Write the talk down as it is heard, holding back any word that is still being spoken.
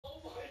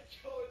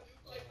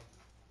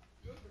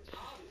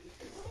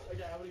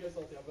go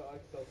salty. I'm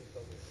salty.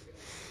 Okay.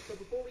 So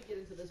before we get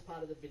into this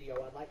part of the video,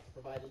 I'd like to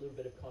provide a little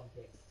bit of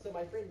context. So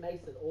my friend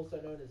Mason,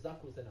 also known as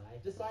Zuckles, and I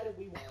decided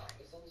we... As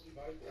long as you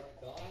both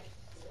don't die,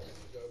 it's going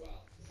to go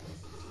well.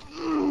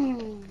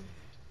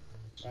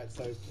 Right,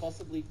 so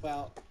possibly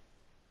about...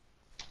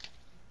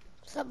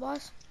 What's up,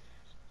 boss?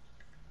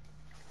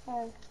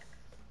 I'm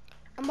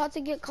about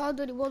to get Call of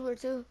Duty World War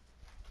II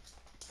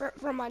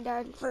for my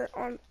dad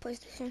on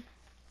PlayStation.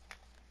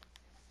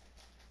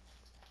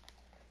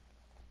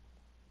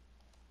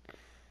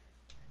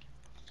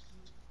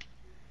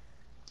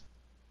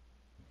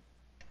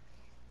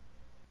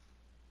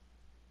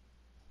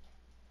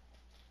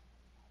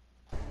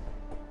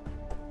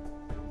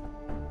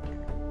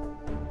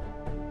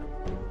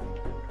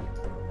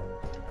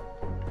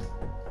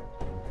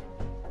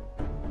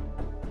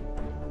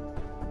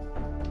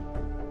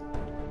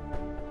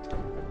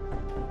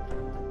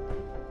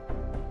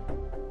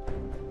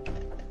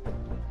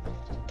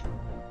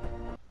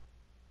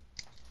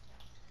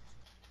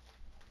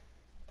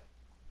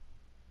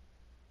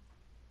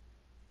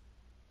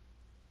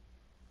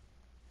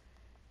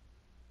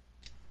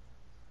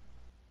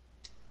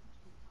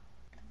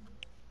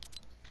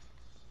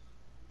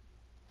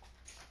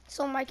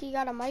 So Mikey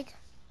got a mic?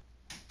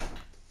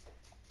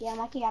 Yeah,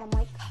 Mikey got a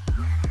mic.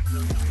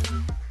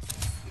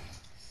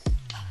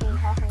 He ain't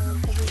talking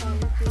because he's on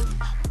YouTube.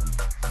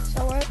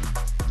 So what?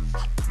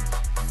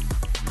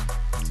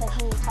 So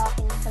he ain't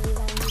talking because he's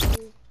on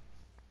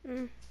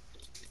YouTube.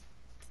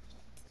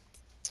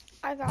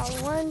 I got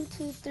 1,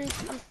 2, 3.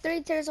 I'm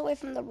 3 tiers away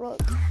from the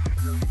Rook.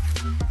 From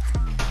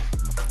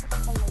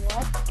the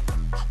what?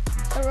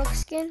 The Rook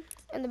skin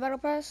in the Battle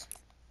Pass.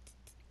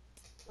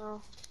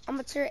 Oh. I'm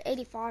a tier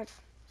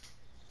 85.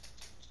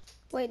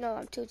 Wait, no,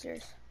 I'm 2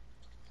 tiers.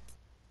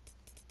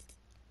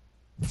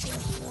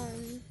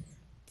 1.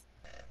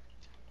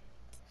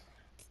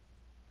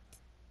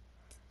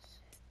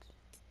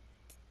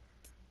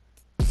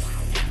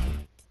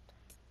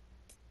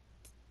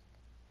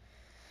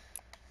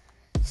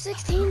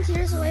 16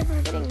 tiers away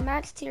from getting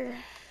max tier.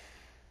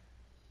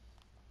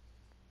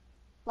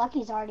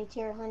 Lucky's already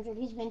tier 100.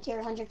 He's been tier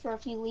 100 for a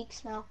few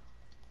weeks now.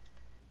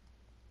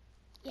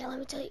 Yeah, let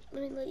me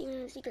let you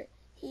in a secret.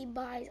 He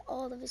buys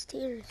all of his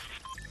tiers.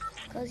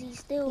 Cause he's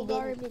still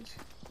garbage.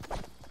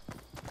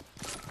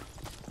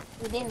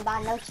 He didn't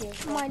buy no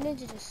tiers. My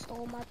ninja just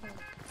stole my phone.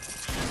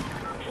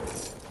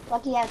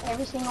 Lucky has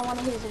every single one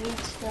of his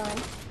elites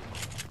done.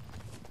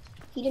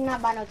 He did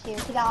not buy no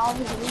tiers. He got all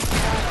his elites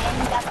done,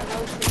 and he got the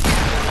road trip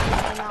when he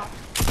came out.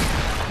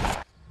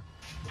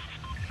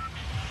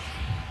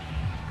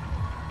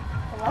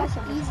 That's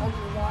easy.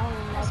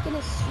 That skin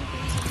is super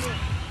easy.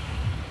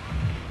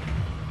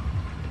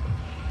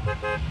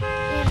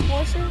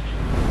 Enforcer?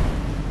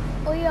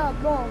 Oh yeah,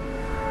 bro.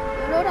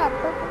 You know that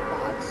purple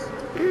box?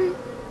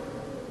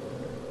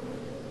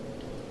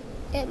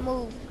 It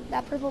moved.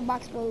 That purple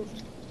box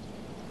moved.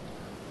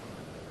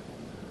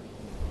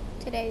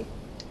 Today.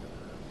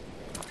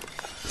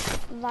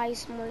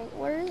 Vice morning.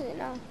 Where is it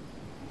now?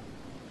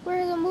 Where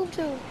does it move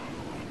to?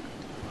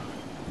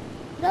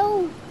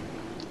 No!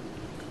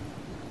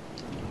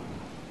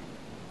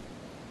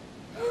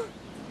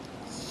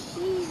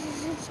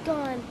 Jesus, it's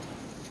gone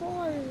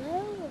far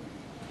low.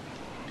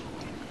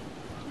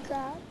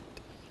 God.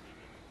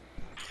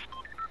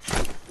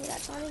 We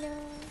got 20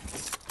 down.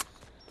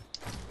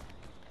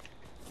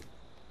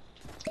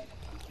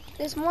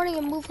 This morning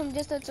it moved from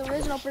just its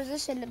original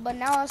position, but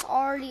now it's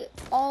already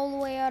all the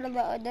way out of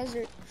the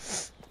desert.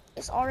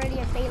 It's already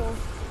a fatal.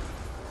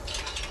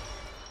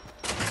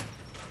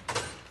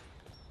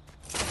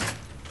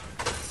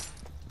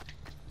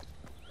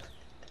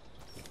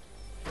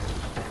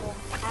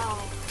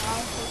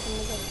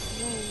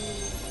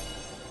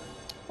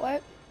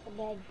 What?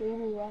 That baby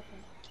weapon.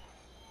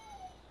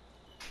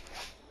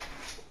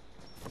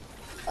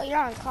 Oh, you're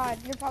on COD.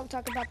 You're probably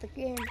talking about the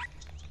game.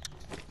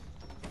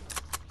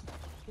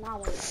 Not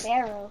with a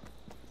Pharaoh.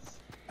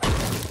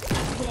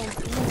 Getting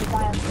beamed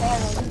by a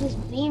Pharaoh. He just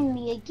beamed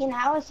me again.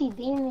 How is he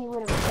beaming me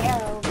with a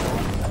Pharaoh, bro?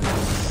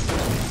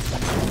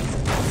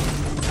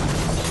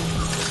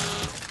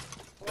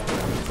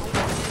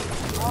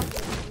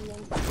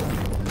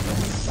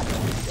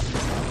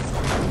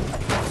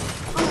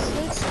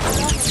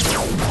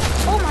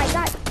 Oh my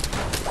god.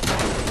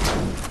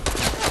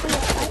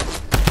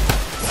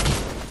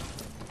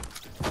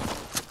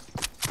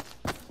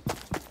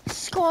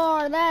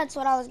 Score, that's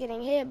what I was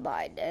getting hit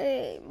by.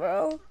 Dang,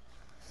 bro.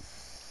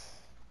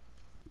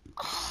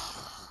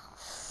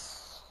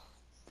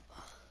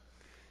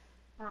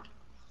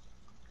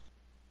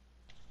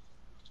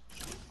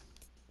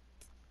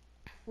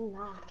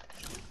 Nah.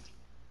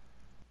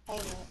 Hey,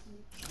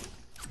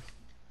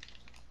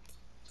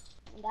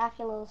 back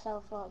your little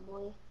self up,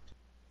 boy.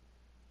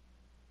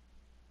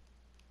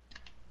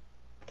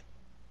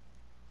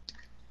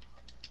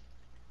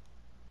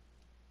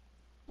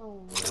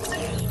 Oh,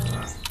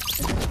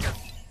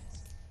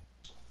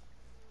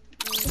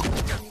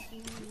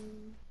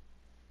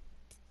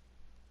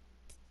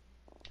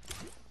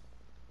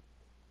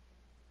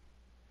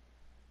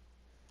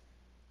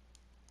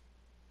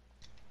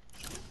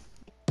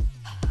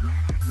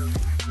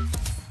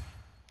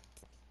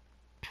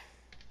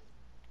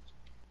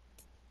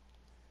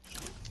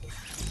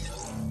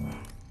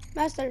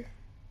 Master.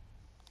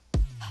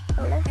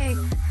 Hello? Hey.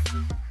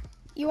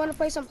 You want to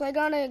play some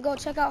playground and go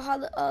check out how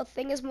the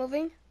thing is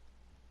moving?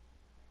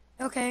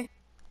 Okay.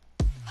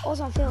 Oh,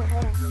 it's on field.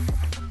 Hold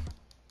on.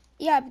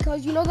 Yeah,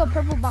 because you know the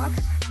purple box?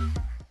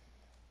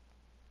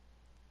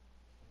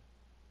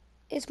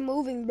 It's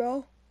moving,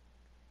 bro.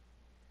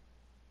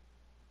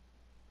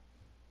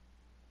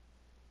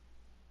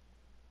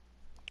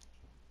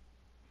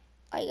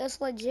 Like, it's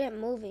legit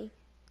moving.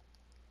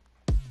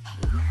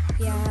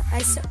 Yeah, I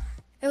saw.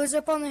 It was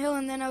up on the hill,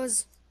 and then I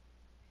was.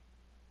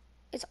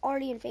 It's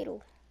already in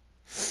fatal.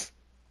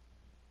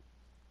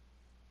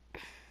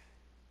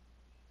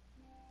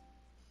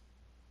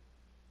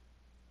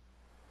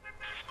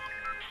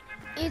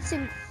 It's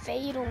in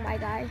fatal, my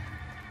guy.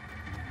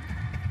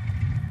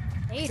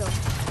 Fatal.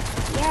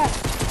 Yeah.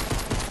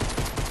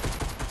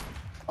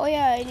 Oh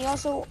yeah, and you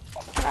also,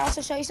 can I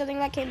also show you something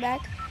that came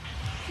back?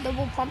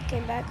 Double pump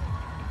came back.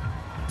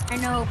 I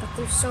know, but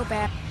they're so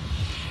bad.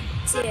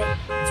 See it?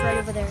 It's right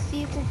over there.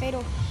 See, it's in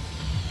fatal.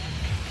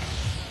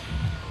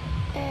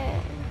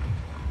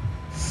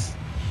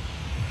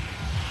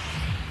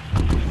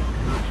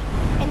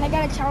 And I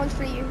got a challenge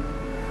for you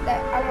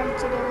that I wanted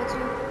to do with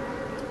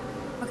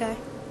you. Okay.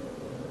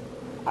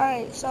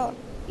 Alright, so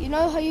you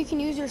know how you can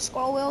use your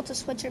scroll wheel to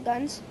switch your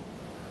guns?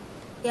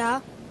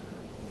 Yeah.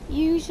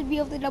 You should be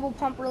able to double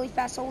pump really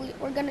fast. So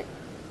we're gonna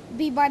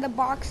be by the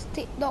box.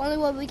 The only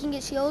way we can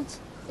get shields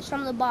is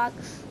from the box.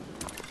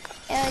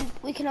 And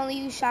we can only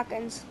use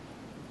shotguns.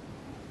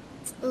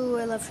 Ooh,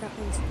 I love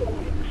shotguns.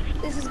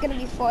 This is gonna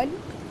be fun.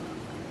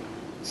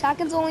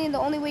 Shotguns only, and the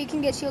only way you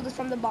can get shield is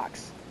from the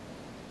box.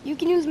 You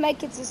can use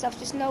medkits and stuff,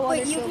 just no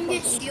Wait, other you shield can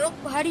get potions. shield?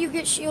 How do you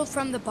get shield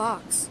from the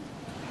box?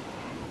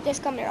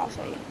 Just come here, I'll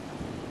show you.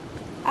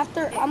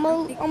 After, I'm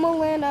gonna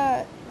land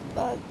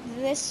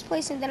this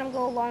place, and then I'm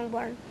gonna go long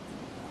barn.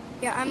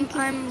 Yeah,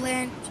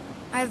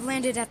 I've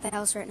landed at the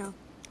house right now.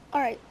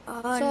 Alright.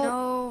 Oh so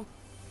no.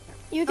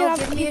 You can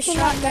Give me a can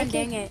have shotgun, medkits.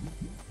 dang it.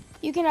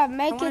 You can have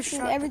want a medkits and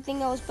shotgun.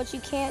 everything else, but you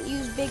can't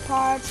use big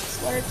pots,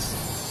 slurps,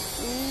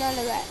 none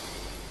of that.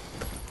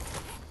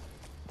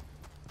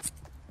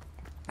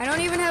 I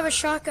don't even have a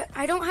shotgun.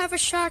 I don't have a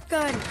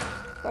shotgun.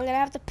 We're gonna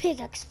have to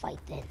pickaxe fight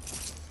then.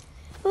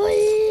 But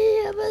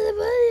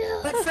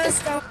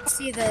first I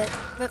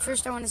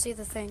want to see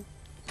the thing.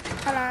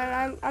 Hold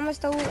on,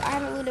 I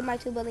haven't looted my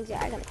 2 buildings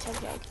yet. I gotta check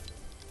that.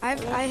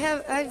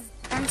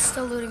 I'm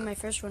still looting my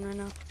first one right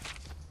now.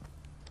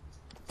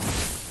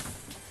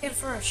 Get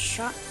for a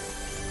shot.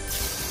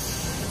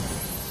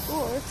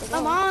 Ooh, Rift to go.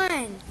 Come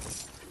on!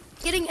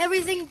 Getting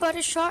everything but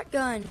a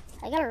shotgun.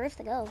 I got a Rift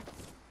to go.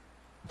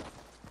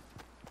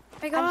 Oh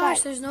my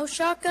gosh, there's no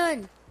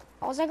shotgun.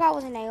 All I got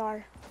was an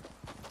AR.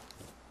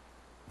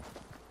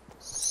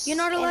 You're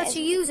not allowed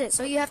to use it,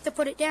 so you have to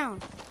put it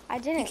down. I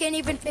didn't. You can't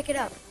even pick it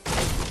up.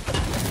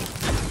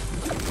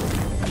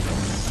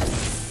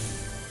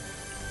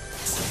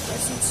 I've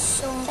seen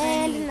so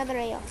And many. another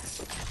AR.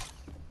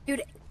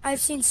 Dude,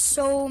 I've seen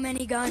so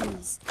many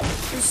guns.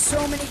 There's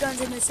so many guns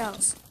in this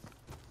house.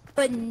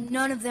 But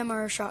none of them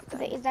are a shotgun.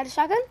 Wait, is that a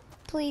shotgun?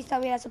 Please tell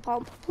me that's a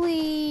pump.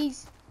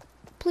 Please.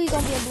 Please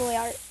don't be a blue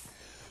AR.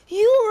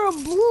 You're a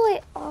blue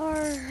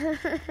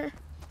AR.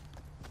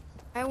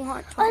 I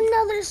want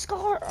Another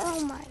scar.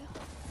 Oh my.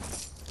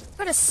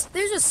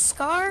 There's a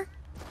scar?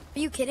 Are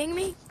you kidding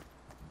me?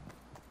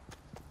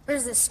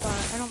 Where's this scar?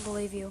 I don't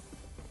believe you.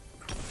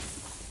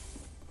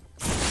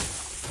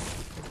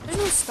 There's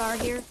no scar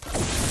here.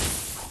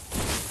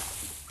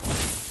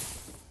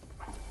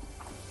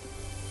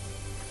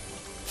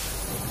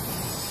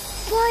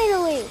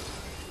 Finally.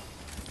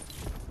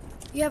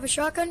 You have a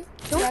shotgun?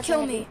 Don't That's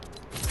kill heavy. me.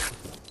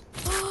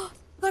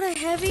 Got a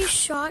heavy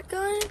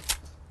shotgun?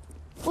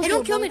 What's Hey, don't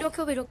your kill me, bullet? don't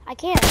kill me, don't. I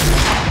can't.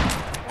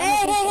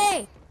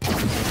 Hey!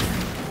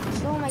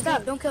 Still on my Stop,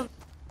 team. don't kill me.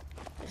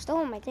 They're still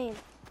on my team.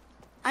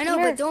 I know, Come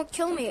here. but don't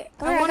kill me.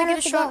 Come I here, I want to gotta get a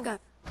have to go. shotgun.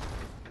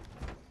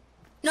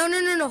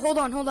 No.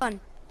 Hold on.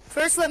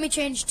 First, let me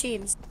change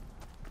teams.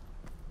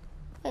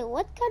 Wait,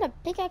 what kind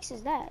of pickaxe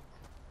is that?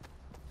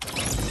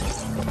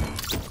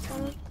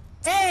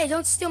 Hey,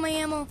 don't steal my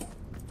ammo.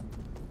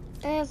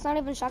 It's not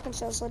even shotgun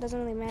shells, so it doesn't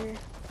really matter.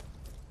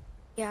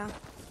 Yeah.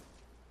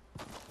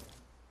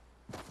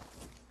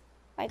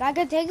 Like, I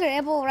could take your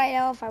ammo right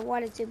now if I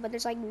wanted to, but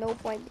there's like no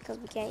point because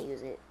we can't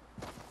use it.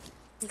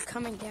 I'm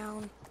coming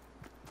down.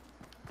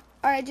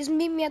 Alright, just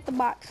meet me at the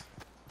box.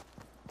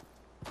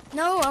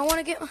 No, I want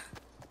to get...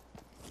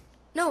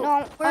 No,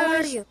 No, where I'm are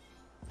gonna- you?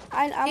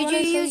 I'm Did gonna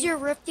you show use your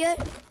rift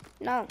yet?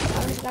 No,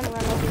 I'm just gonna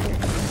run over here.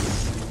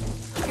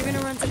 You're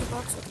gonna run to the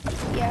box.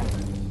 Yeah.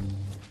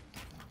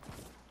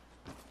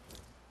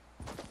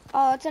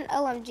 Oh, it's an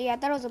LMG. I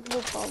thought it was a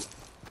blue pump.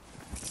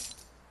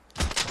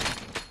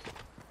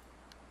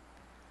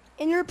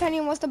 In your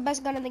opinion, what's the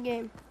best gun in the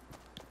game?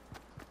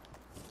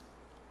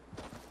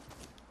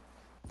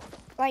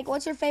 Like,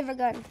 what's your favorite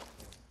gun?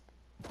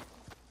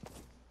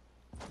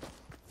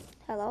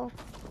 Hello?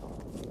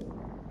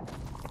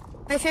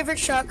 My favorite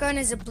shotgun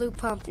is a blue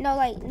pump. No,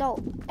 like, no,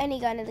 any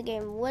gun in the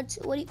game. What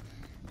do you,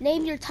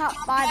 name your top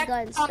 5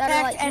 guns that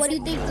are like, what do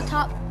you think the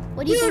top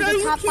What do you Dude, think are the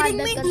you top 5 kidding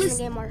best me? guns in the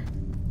Listen. game are?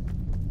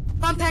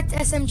 Compact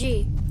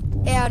SMG.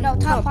 And No,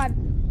 top pump.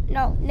 5.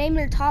 No, name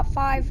your top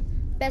 5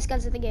 best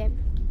guns in the game.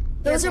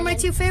 Those are my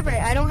 2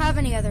 favorite. I don't have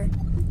any other.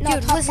 No,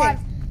 Dude, top listen. 5.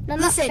 No,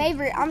 not Listen.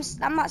 favorite. I'm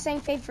not saying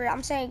favorite.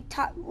 I'm saying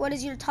top. What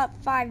is your top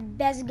 5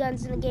 best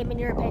guns in the game in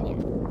your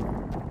opinion?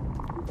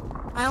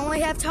 I only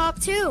have top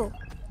 2.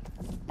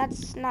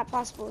 That's not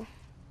possible.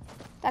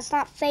 That's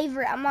not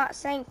favorite. I'm not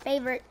saying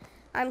favorite.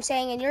 I'm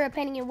saying in your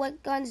opinion,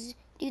 what guns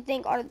do you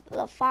think are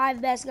the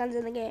 5 best guns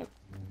in the game?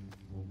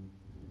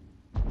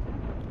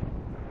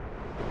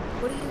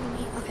 What do you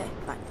mean? Okay,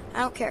 fine. I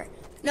don't care.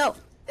 No,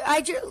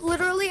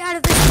 literally out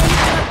of this thing,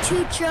 I got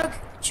 2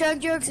 chug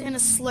jugs and a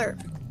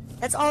slurp.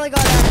 That's all I got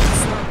out of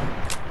this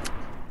slurp.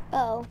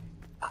 Uh-oh.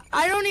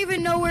 I don't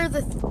even know where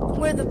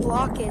the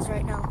block is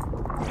right now.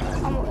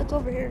 It's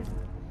over here.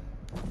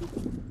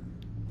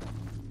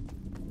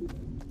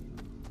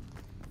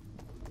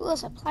 Ooh, a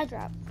supply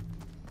drop.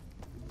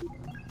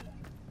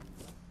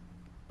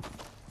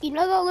 You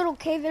know that little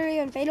cave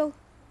area in Fatal?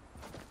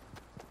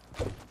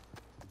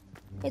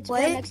 It's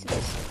What? right next to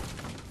this.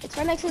 It's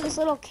right next to this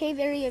little cave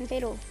area in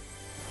Fatal.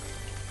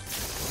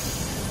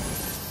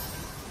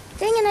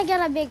 Dang it, I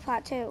got a big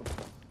pot too.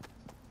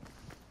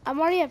 I'm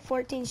already at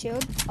 14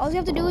 shield. All you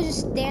have to do is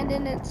just stand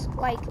in its,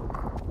 like,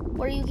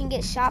 where you can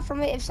get shot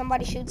from it if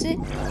somebody shoots it.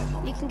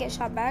 You can get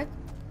shot back.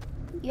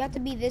 You have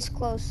to be this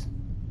close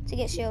to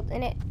get shield,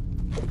 and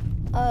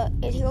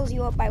it heals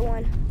you up by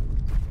 1.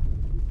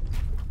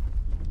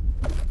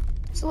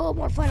 It's a little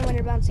more fun when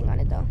you're bouncing on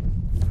it though.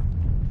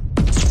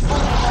 Oh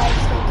my god, I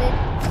still did.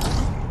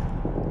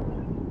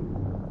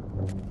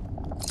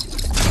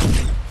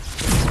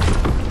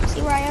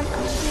 See where I am?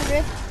 See the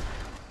rift?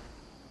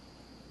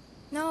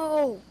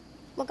 No,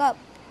 Look up.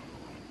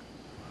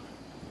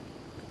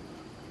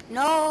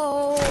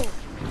 no. Oh,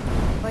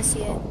 I see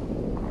it.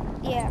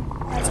 Yeah,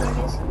 that's where it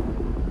is.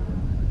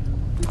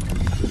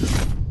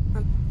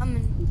 I'm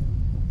in.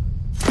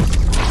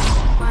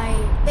 My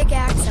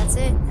pickaxe, that's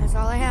it. That's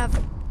all I have.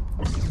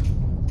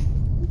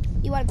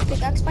 You want a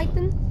pickaxe fight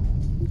then?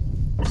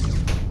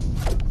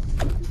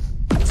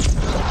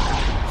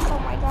 Oh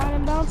my god,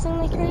 I'm bouncing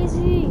like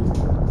crazy.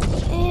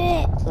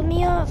 Let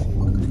me off.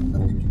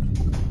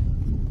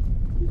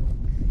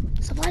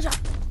 Supply drop.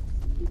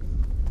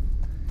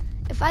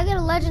 If I get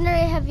a legendary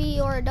heavy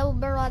or a double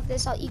barrel like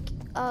this,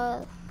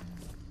 I'll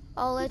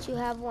let you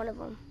have one of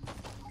them.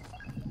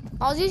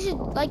 All you should,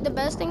 like, the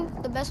best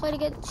way to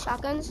get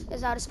shotguns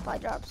is out of supply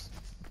drops.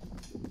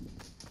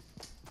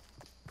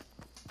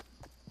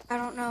 I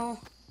don't know.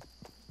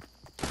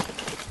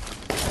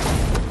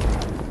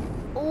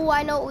 Oh,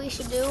 I know what we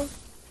should do.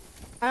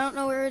 I don't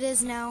know where it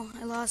is now.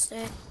 I lost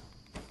it.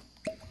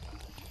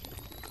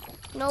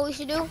 You know what we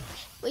should do?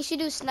 We should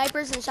do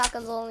snipers and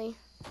shotguns only.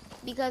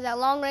 Because at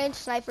long range,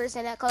 snipers,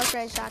 and at close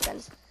range,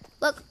 shotguns.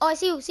 Look, oh, I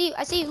see you,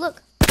 I see you,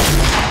 look.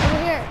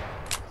 Over here.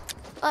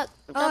 Look,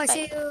 Oh, I jump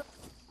see back. you.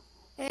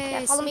 Hey, Yeah,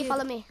 I follow see me, you.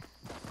 follow me.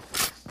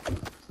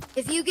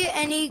 If you get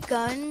any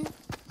gun,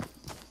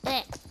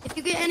 if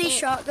you get any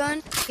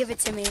shotgun, give it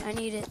to me. I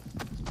need it.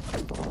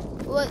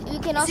 Well, you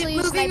can Is also it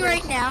use moving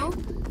snipers. right now?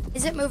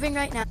 Is it moving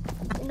right now?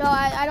 No,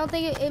 I don't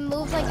think it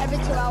moves like every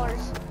 2 hours.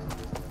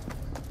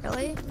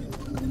 Really?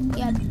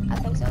 Yeah, I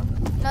think so.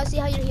 Now see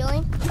how you're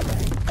healing?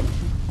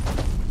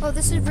 Oh,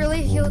 this is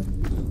really heal.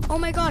 Oh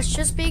my gosh,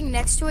 just being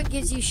next to it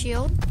gives you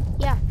shield.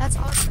 Yeah, That's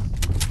awesome.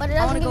 but it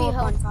I doesn't want to give go you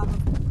up on health. top of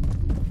it.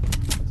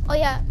 Oh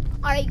yeah.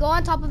 Alright, go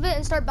on top of it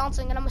and start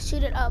bouncing, and I'm gonna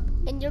shoot it up.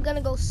 And you're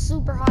gonna go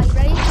super high. You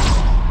ready?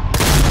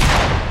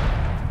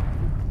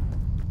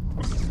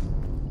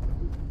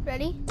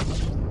 Ready?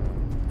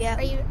 Yeah.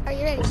 Are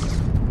you ready?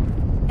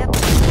 Yep.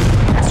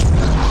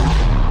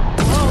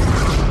 Whoa.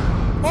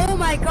 Oh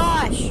my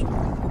gosh.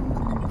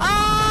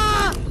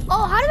 Ah!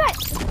 Oh, how did I?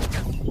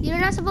 You're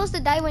not supposed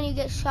to die when you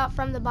get shot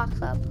from the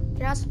box up.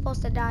 You're not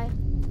supposed to die.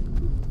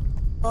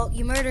 Well,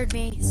 you murdered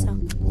me, so.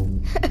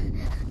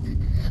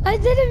 I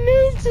didn't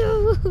mean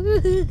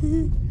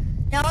to.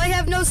 Now I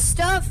have no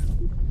stuff.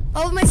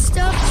 All of my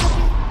stuff.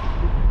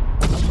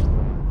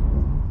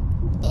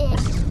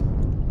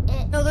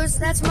 No,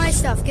 that's my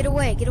stuff. Get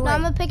away. Get No, away.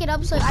 I'm gonna pick it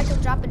up so I can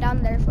drop it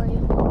down there for you.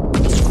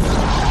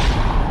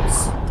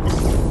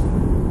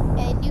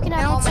 And you can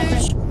have all my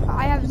bricks.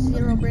 I have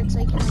 0 bricks, so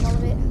you can have all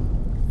of it.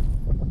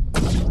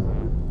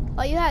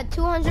 Oh, you had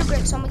 200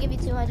 bricks, so I'm gonna give you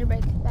 200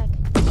 bricks back.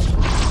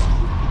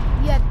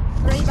 You had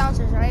 3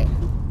 bouncers, right?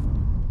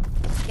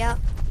 Yeah.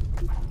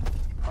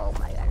 Oh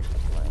my god.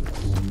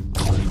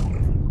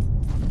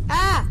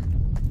 Ah!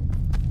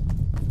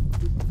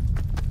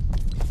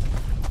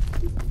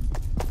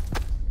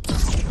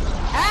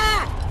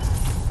 Ah!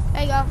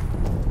 There you go.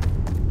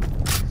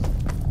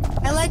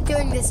 I like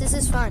doing this. This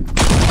is fun.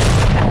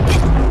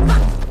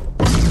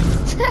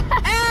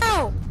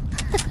 Ow!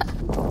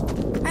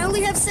 I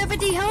only have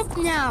 70 health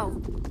now.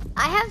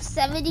 I have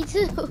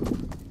 72.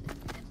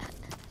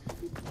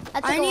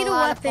 I need a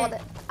weapon.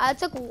 I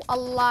took a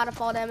lot of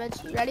fall damage.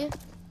 You ready?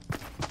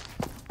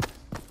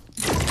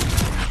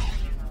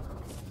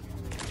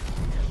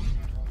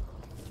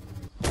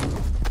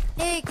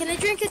 Hey, can I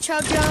drink a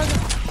chug jug,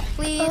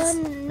 please?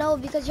 No,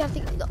 because you have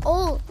to.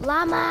 Oh,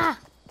 llama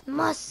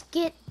must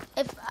get.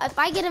 If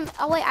I get him.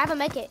 Oh wait, I have a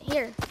med kit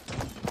here.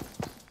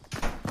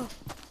 Oh.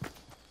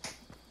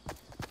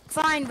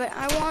 Fine, but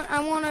I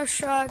want a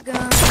shotgun.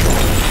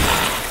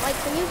 Like,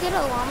 can you get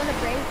a llama to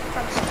bring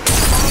from? Let's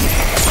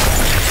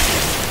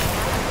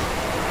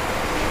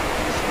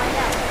find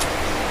out.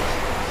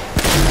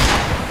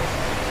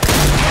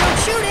 Don't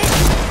shoot it.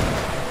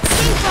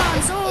 Stink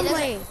bombs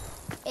only.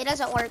 It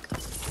doesn't work.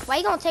 Why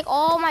you gonna take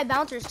all my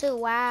bouncers too?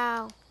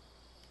 Wow.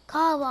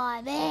 Come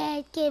on,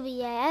 man. Give me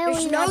that.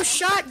 There's no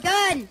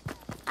shotgun.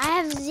 I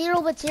have 0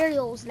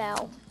 materials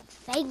now.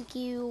 Thank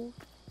you.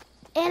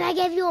 And I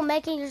gave you a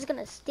mech and you're just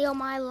gonna steal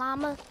my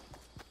llama?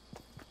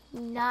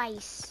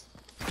 Nice.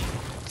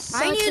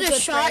 I need a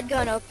good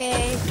shotgun,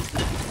 okay?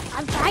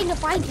 I'm trying to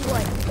find you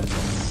one.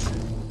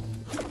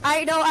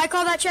 I know, I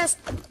call that chest.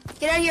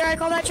 Get out of here, I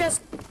call that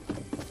chest.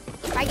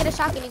 If I get a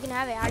shotgun, you can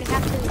have it. I already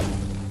have 2.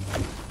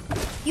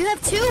 You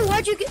have 2?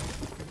 Why'd you get?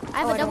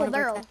 I have Oh, a I don't double wanna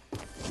break barrel.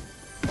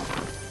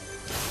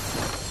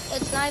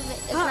 It's not even a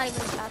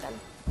shotgun.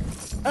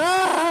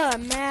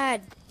 I'm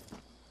mad.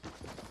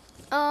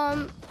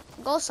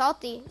 Go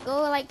salty.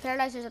 Go like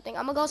paradise or something.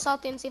 I'm gonna go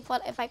salty and see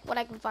what I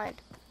can find.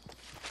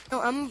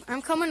 No,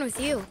 I'm coming with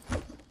you.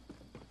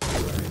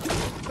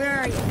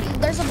 Where are you?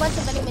 There's a bunch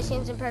of vending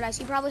machines in paradise.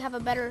 You probably have a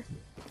better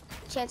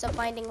chance of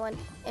finding one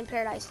in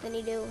paradise than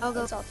you do I'll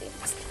go. in salty.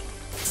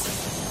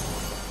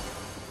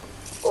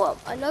 Oh,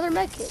 another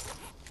med kit.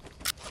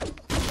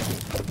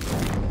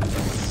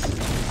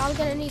 I'm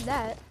gonna need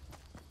that.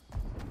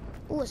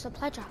 Ooh, a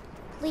supply drop.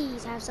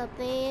 Please have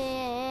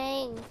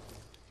something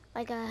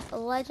like a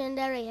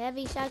legendary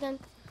heavy shotgun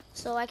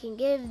so I can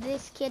give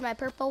this kid my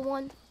purple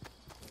one.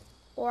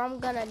 Or I'm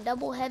gonna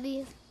double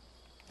heavy.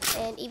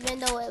 And even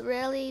though it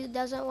really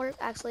doesn't work,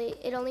 actually,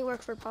 it only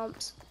works for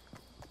pumps.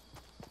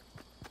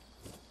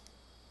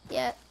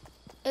 Yeah,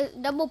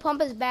 double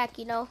pump is back,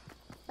 you know.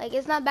 Like,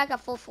 it's not back at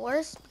full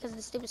force because of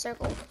the stupid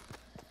circle.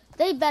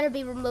 They better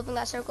be removing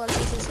that circle in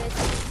season 6.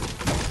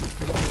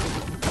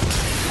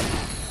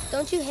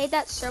 Don't you hate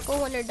that circle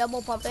when they're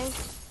double pumping?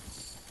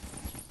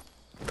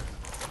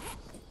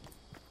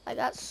 Like,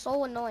 that's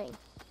so annoying.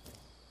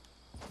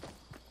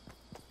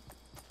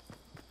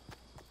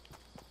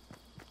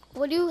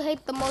 What do you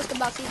hate the most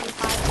about season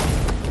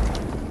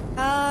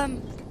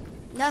 5?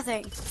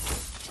 Nothing.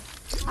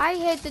 I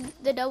hate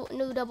the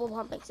new double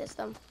pumping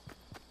system.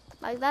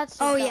 Like, that's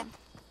so Oh, dumb. yeah.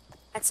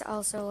 That's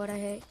also what I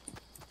hate.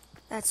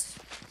 That's...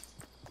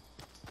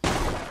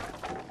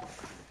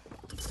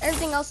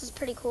 Everything else is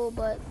pretty cool,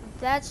 but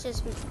that's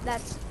just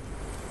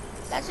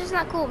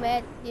not cool,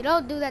 man. You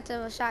don't do that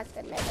to a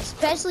shotgun, man.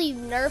 Especially you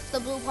nerf the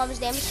blue pump's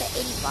damage to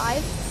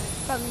 85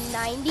 from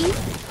 90.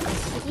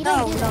 Like, you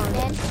don't do that,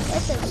 man.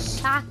 It's a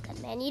shotgun,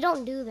 man. You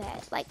don't do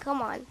that. Like,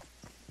 come on.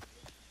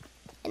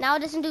 And now it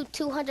doesn't do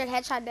 200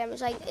 headshot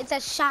damage. Like, it's a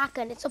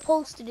shotgun. It's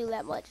supposed to do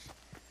that much.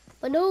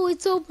 But no,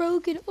 it's so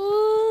broken.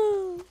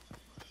 Oh!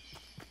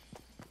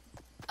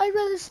 I'd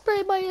rather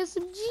spray my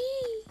SMG.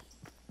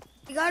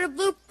 You got a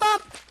blue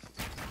pump.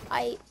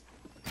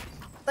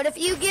 But if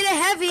you get a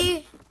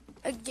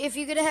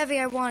heavy,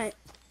 I want it.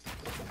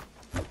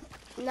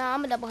 Nah,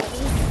 I'm a double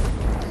heavy.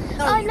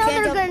 No, you Another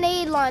can't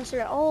grenade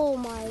launcher. Oh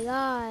my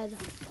god.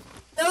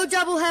 No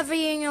double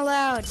heavying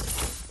allowed.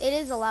 It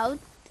is allowed.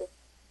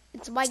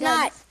 It's my It's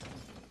guns.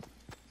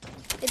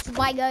 not. It's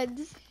my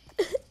guns.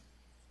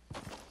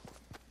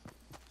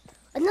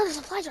 Another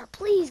supply jar.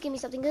 Please give me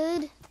something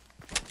good.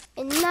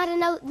 And not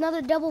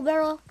another double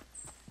barrel.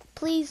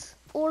 Please.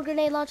 Or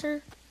grenade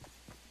launcher.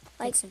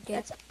 Like,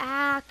 that's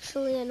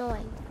actually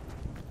annoying.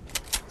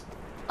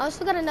 I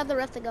still got another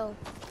ref to go.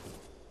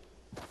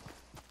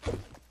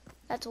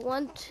 That's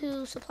 1,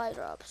 2 supply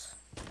drops.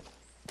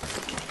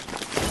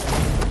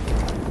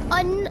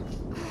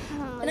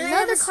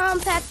 Another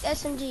compact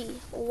SMG.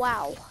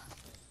 Wow.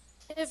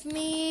 Give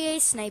me a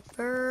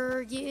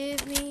sniper.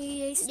 Give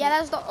me a sniper. Yeah,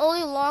 that's the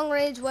only long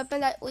range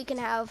weapon that we can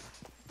have.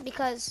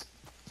 Because,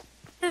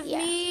 Give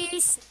me a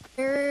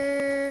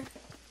sniper.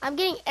 I'm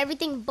getting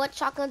everything but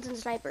shotguns and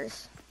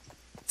snipers.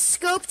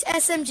 Scoped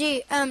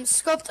SMG.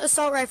 Scoped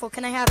assault rifle.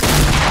 Can I have it?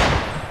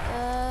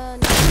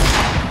 No.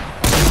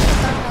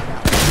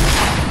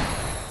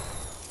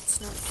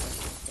 It's not.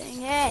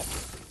 Dang it.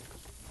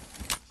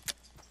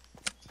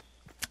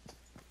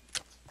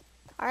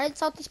 Alright,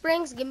 Salty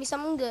Springs, give me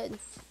something good.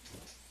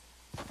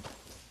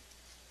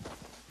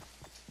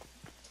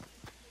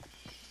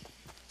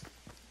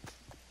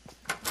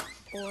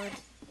 Bored.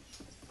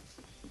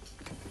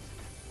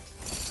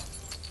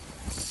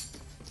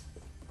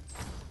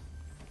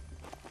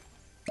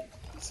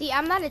 See,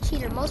 I'm not a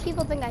cheater. Most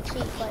people think I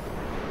cheat, but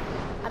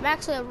I'm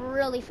actually a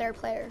really fair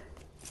player.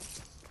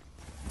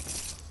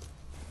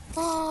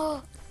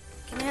 Oh,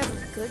 can I have a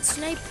good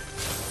snipe?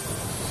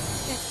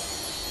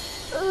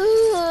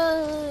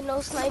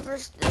 No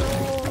snipers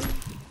still.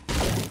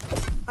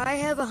 I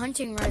have a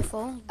hunting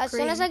rifle. As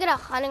soon as I get a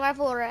hunting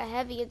rifle or a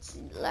heavy, it's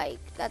like,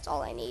 that's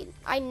all I need.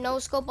 I no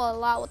scope a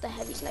lot with the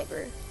heavy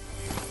sniper.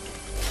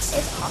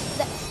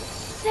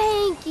 It's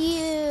Thank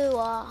you.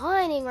 A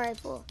hunting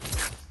rifle.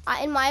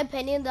 In my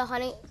opinion, the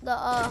hunting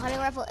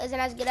rifle isn't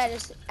as good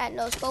at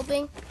no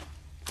scoping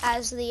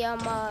as the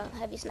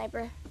heavy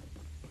sniper.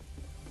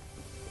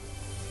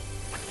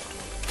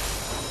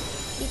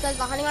 Because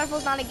the hunting rifle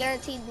is not a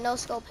guaranteed no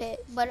scope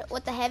hit, but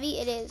with the heavy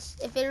it is.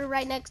 If you're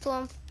right next to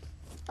them,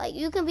 like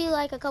you can be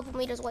like a couple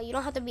meters away. You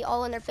don't have to be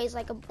all in their face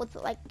like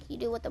you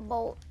do with the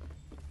bolt.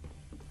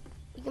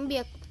 You can be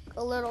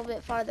a little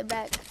bit farther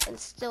back and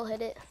still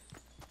hit it.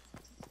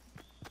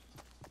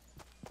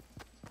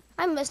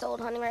 I miss the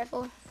old hunting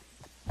rifle.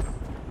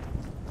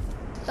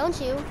 Don't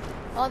you?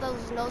 All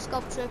those no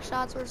scope trick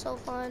shots were so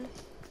fun.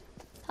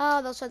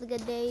 Oh, those were the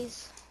good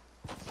days.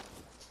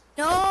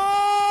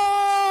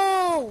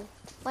 No!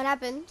 What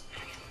happened?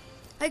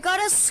 I got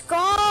a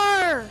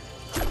scar!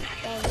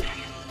 Dang.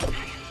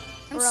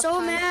 I'm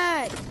so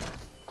mad.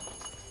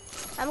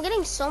 I'm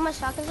getting so much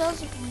shotgun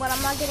shells, but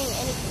I'm not getting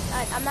any.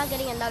 I'm not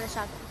getting another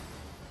shotgun.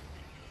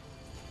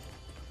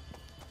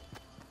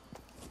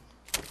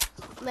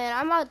 Man,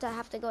 I'm about to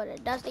have to go to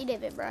Dusty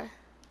Divot, bruh.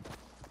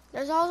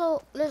 There's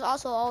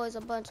also always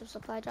a bunch of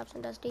supply drops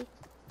in Dusty.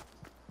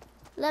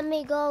 Let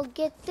me go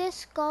get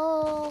this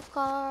golf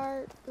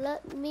cart.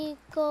 Let me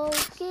go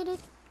get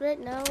it right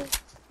now.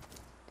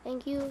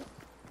 Thank you.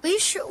 We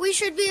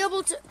should be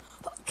able to.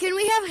 Can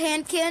we have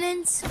hand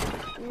cannons?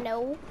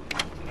 No.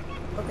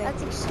 Okay.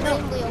 That's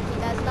extremely OP.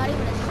 That's not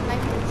even a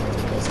sniper. It's such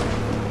a basic.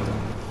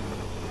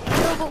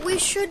 No, but we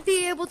should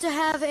be able to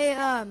have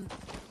a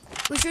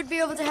We should be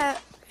able to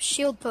have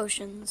shield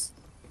potions.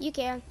 You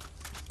can.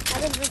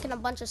 I've been drinking a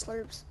bunch of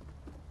slurps.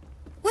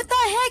 What the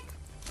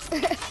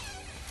heck?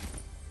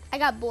 I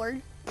got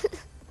bored.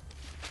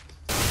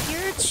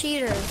 You're a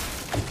cheater.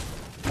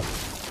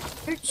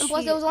 You're And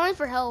plus, it was only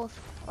for health.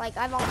 Like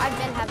I've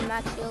been having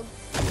max shield.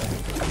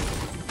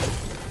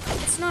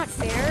 It's not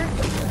fair.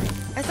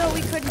 I thought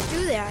we couldn't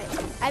do that.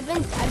 I've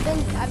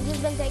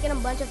just been taking a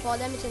bunch of fall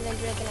damage and then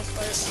drinking a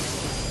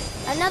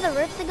slurp. Another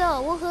rip to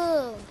go.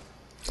 Woohoo!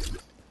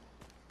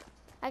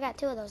 I got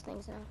 2 of those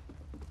things now.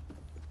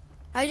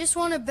 I just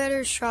want a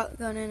better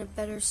shotgun and a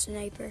better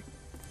sniper.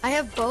 I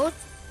have both.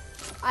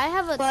 I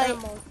have a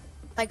thermal.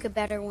 Like a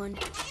better one.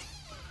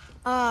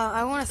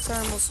 I want a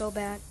thermal so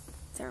bad.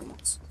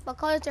 Thermals. What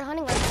color is your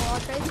hunting rifle?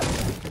 I'll trade you.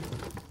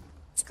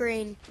 It's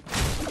green.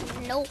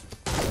 Nope.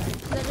 I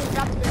just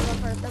dropped the green one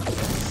for them.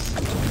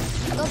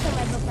 Go to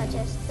my book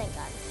chest. Thank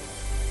God.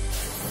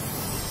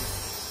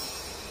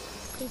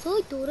 Cause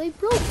I thought I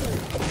broke it.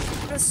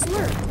 A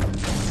slurp.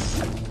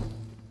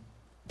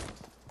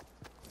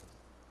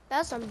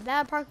 That's some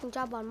bad parking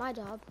job on my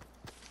job.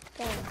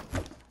 Dang.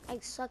 I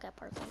suck at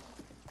parking.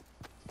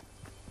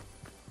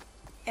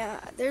 Yeah,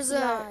 there's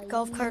a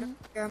golf cart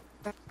here.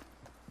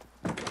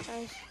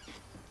 Nice.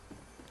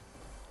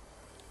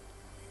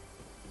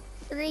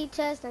 3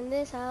 chests in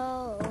this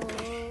house.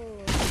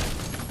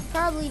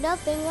 Probably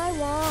nothing I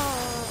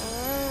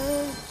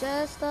want.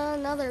 Just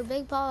another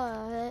big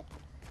pot.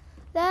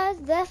 That's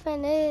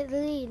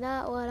definitely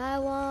not what I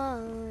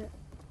want.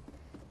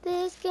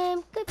 This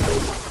game could be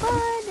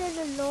fun and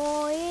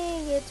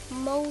annoying. It's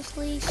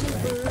mostly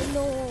super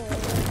annoying.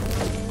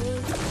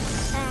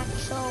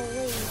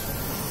 Actually.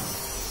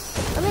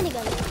 A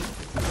minigun.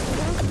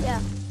 Mm-hmm.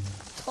 Yeah.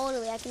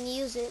 Totally. I can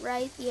use it,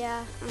 right?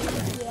 Yeah.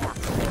 Yeah.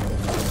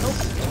 Nope.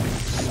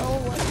 So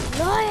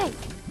annoying.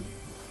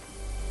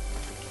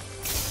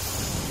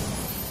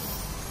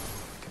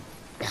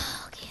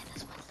 Okay,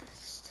 this one.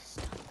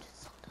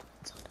 So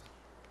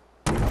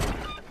dumb.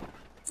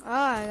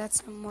 Ah, I got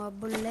some more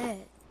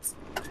bullets.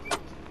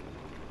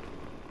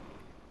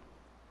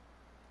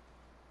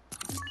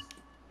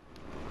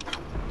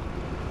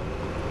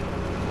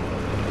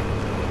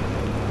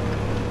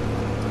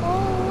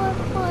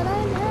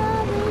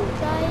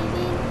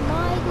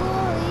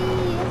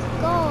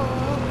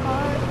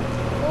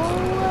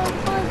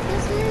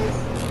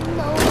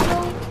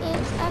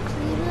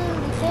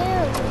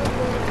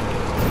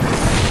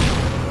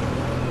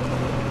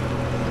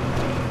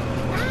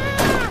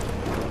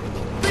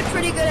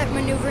 Pretty good at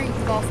maneuvering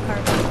the golf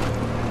cart.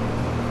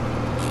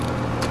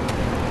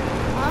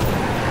 Huh?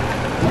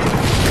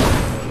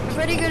 I'm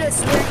pretty good at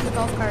steering the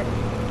golf cart.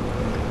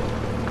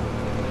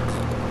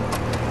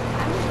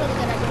 I'm just really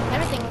good at doing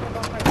everything with the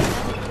golf cart. I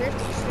can drift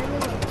extremely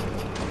well.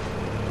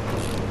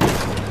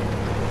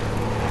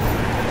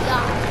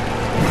 Yeah.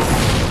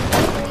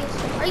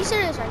 Are you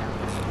serious right now?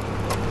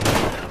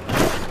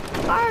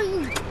 Are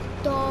you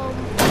dumb?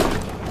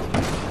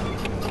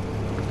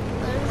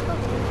 Let's go.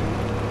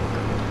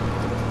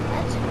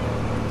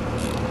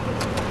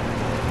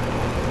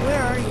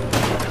 Where are you?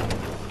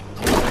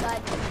 Oh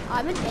God.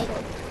 I'm in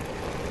Bagel.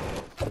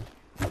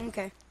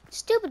 Okay.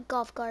 Stupid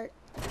golf cart.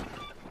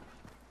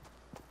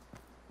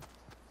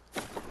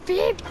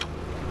 Flip.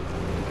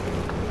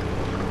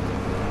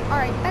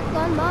 Alright, back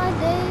on my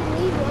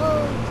daily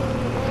road to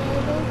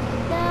heaven.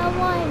 Now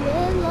I'm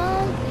in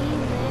lucky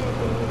living.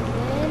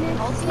 And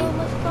it's so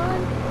much fun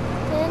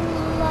in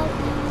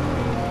lucky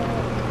living.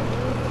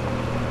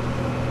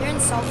 You're in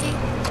Salty?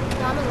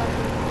 No, I'm in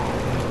lucky.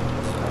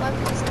 My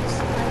business.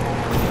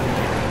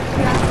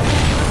 Yeah.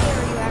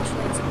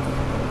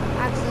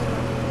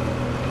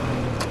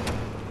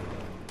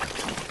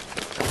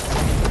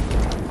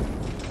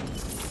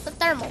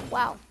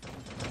 wow.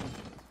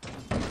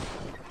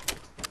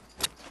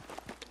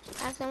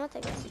 Actually, I'm gonna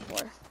take a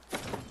C4.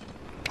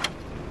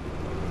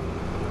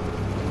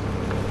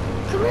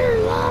 Come here,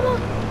 llama!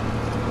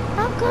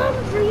 I'm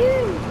coming for you!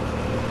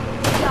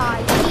 Yeah,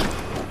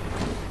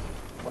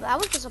 well, that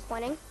was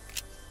disappointing.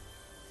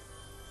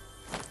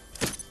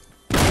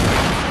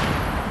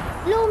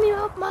 Blow me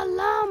up, my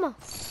llama!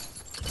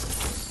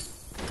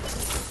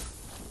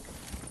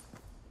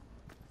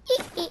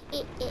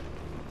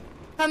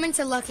 Coming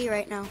to Lucky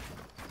right now.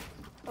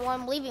 Well,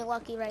 I'm leaving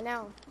Lucky right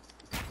now.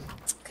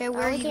 Okay,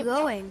 where are you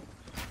going?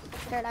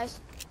 Paradise.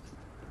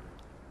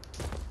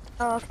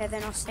 Oh, okay,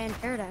 then I'll stay in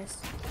Paradise.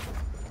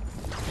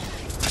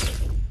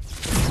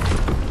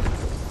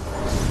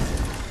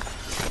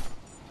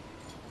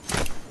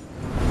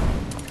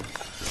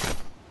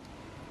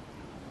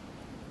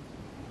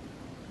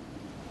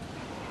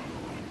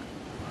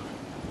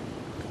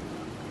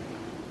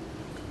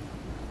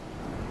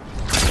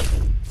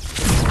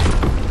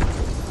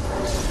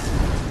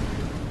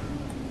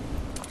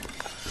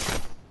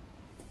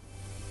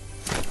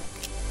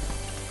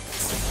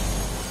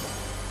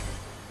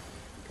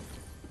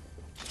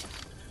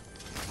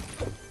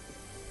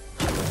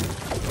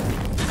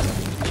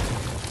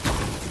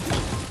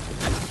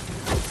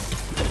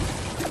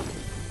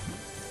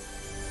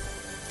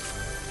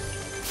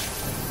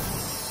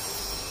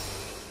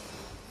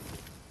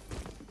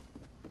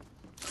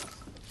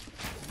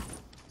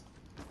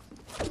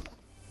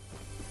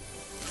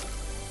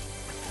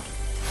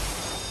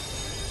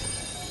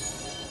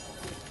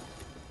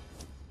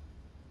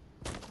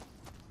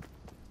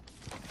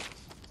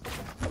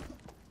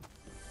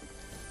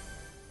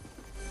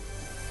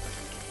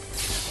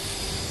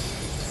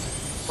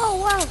 Oh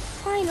wow,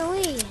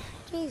 finally!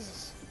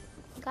 Jesus,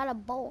 got a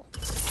bowl.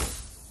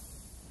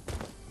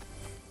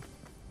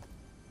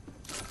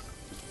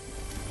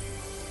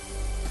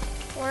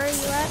 Where are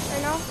you at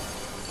right now?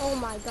 Oh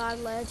my god,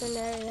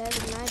 legendary heavy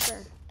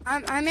sniper.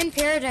 I'm in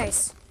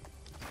Paradise.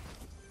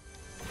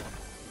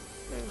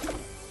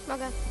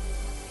 Okay.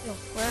 Yo,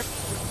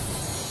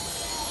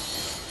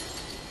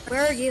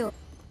 where are you?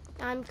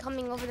 I'm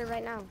coming over there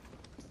right now.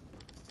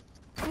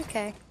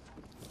 Okay.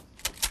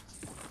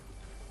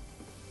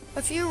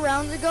 A few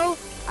rounds ago,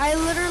 I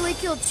literally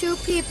killed 2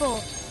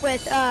 people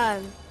with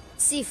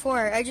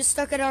C4. I just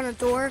stuck it on a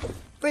door,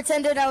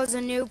 pretended I was a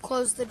noob,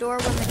 closed the door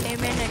when they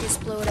came in, and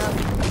just blew it up.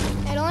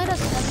 It only does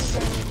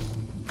 7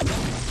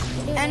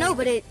 damage. I know,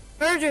 but it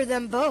murdered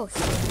them both.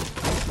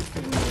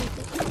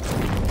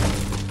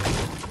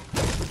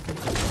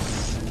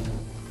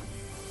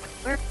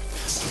 Where?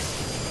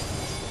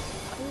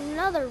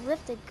 Another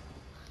rifted.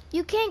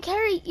 You can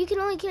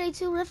only carry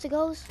 2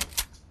 riftigos.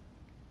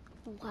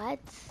 What?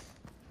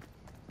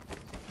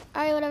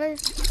 Alright, whatever.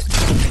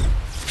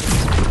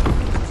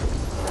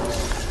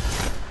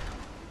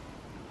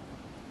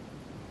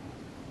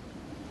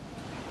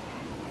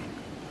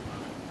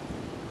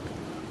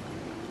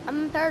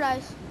 I'm in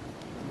Paradise.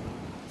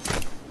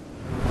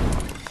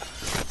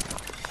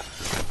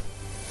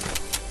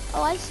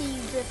 Oh, I see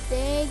you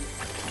drifting.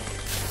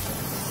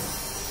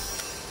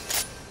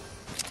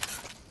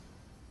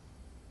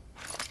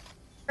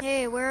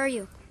 Hey, where are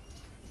you?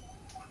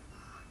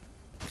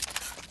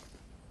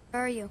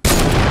 Where are you?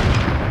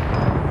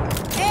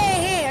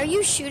 Hey, are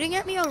you shooting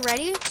at me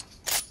already?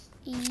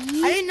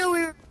 I didn't know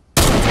we were...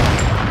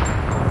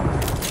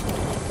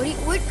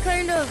 What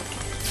kind of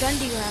gun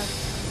do you have?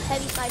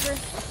 Heavy sniper.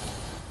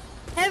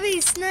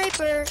 Heavy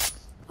sniper?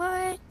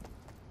 What?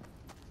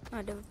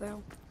 Oh, double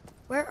barrel.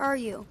 Where are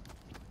you?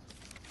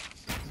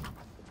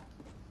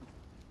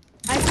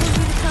 I told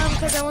you to come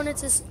because I wanted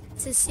to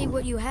see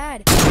what you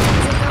had. I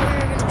thought we were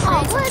gonna trade.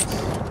 Oh,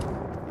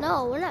 what?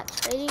 No, we're not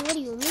trading. What do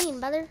you mean,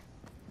 brother?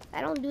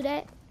 I don't do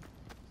that.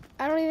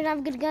 I don't even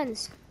have good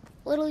guns.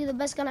 Literally, the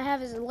best gun I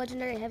have is a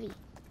legendary heavy.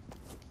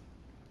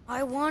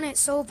 I want it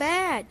so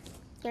bad.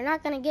 You're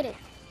not gonna get it.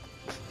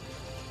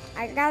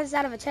 I got this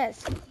out of a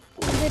chest.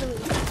 Literally,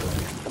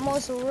 the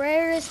most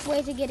rarest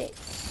way to get it.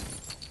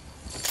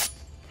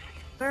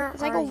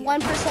 It's like a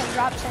 1%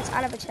 drop chance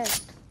out of a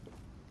chest.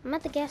 I'm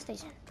at the gas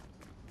station.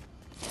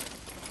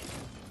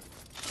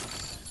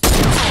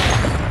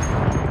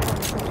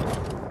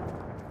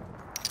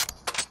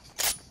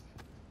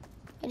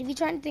 And if you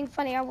try anything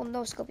funny, I will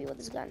no-scope you with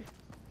this gun.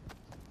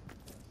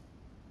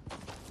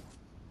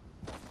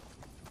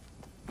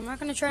 I'm not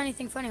gonna try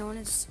anything funny. I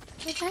want to.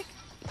 Okay.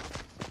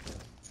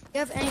 You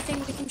have anything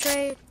we can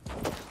trade?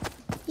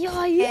 Yo,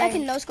 I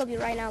can no-scope you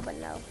right now, but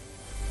no.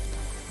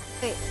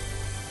 Wait.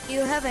 Do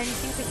you have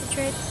anything we can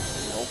trade?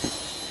 Nope.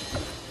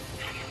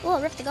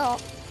 Oh, Rift to go.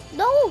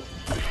 No!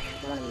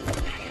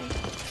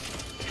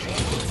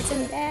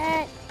 Do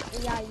that.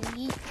 Yeah,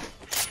 yeet.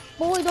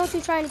 Boy, don't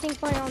you try anything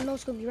funny. I'll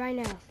no-scope you right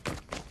now.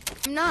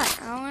 I'm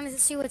not. I wanted to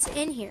see what's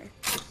in here.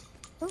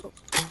 Ooh.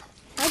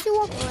 Why'd you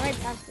walk right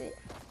past it?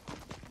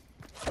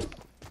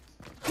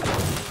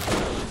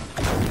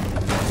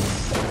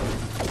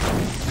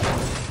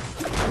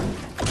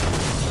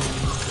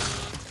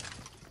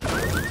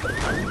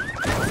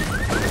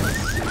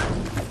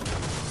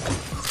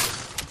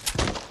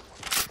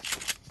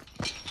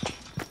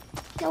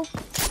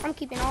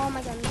 keeping all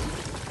my guns.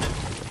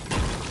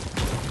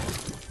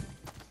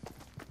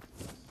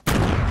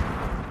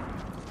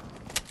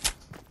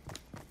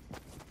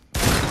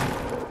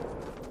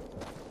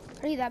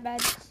 Are you that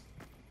bad?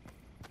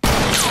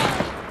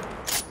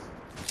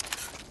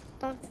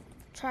 Don't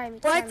try me.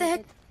 What the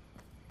heck?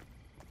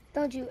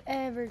 Don't you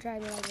ever try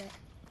me like that.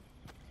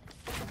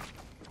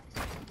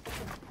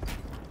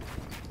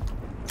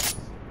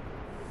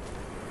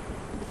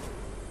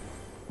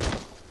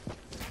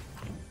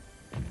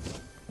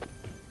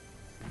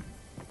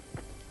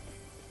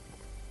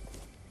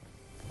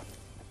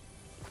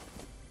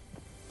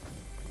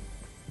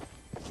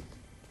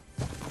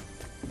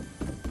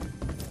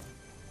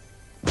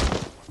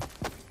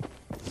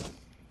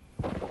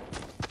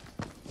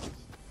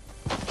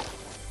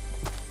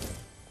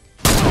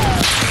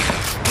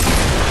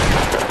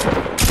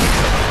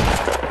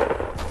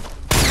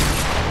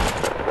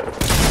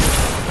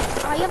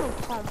 Oh, you have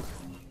a pump.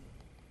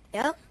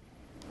 Yep.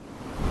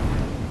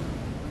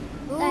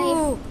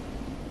 Ooh.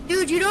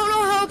 Dude, you don't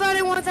know how bad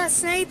I want that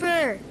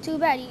sniper. Too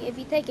bad. If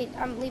you take it,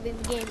 I'm leaving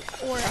the game.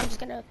 Or I'm just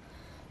gonna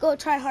go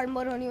try hard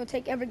mode on you and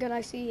take every gun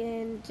I see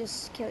and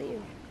just kill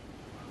you.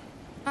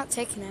 I'm not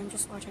taking it, I'm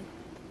just watching.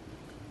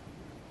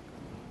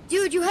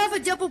 Dude, you have a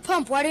double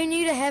pump. Why do you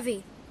need a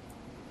heavy?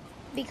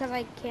 Because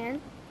I can.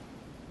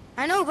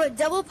 I know, but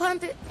double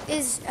pump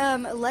is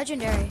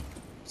legendary.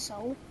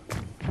 So?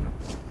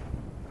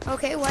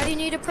 Okay, why do you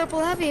need a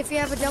purple heavy if you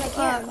have a double?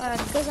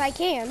 Because I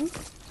can.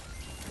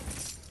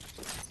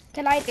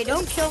 Can I? Okay,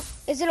 don't kill.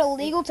 Is it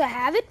illegal to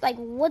have it? Like,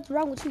 what's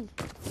wrong with you?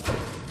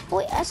 Oh,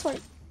 wait, that's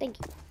what. Thank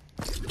you.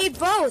 Need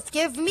both.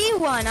 Give me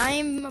one. I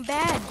am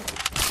bad.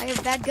 I have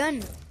a bad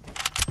gun.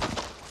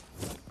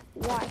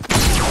 Why?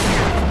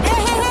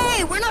 Hey, hey,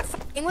 hey! We're not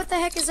fighting. What the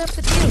heck is up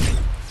with you?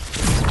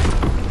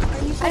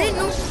 Are you? I didn't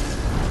know.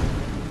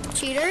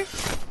 Cheater.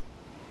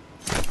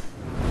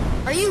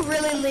 Are you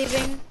really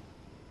leaving?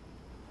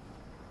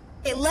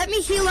 Hey, let me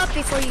heal up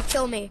before you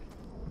kill me.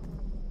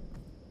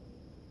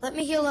 Let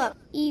me heal up.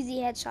 Easy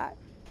headshot.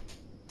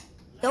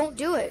 Don't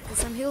do it,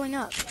 because I'm healing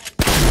up.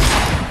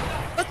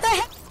 What the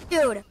heck,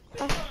 dude?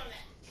 What'd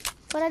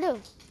I do?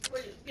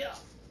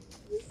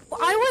 Well,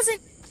 I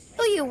wasn't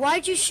kill you.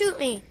 Why'd you shoot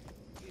me?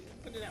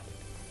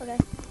 Okay.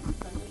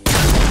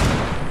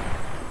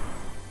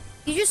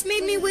 You just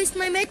made me waste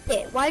my med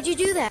kit. Why'd you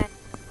do that?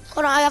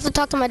 Hold on, I have to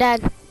talk to my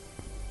dad.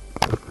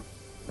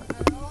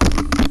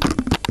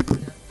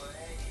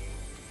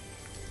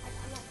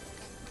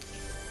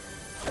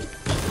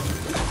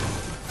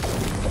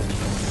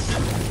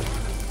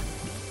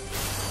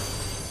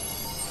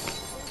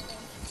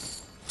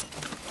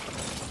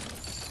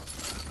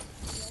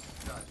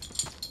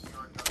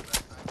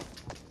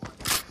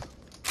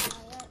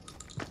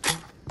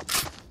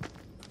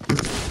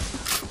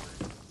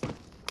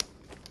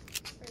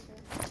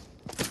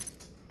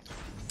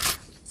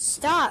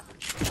 Stop.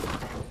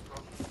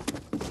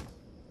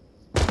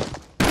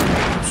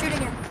 I'm shooting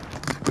him.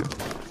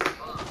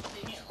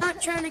 I'm not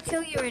trying to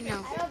kill you right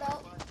now. I don't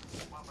know.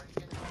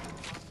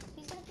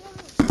 He's gonna kill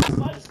me.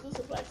 Bought school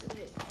supplies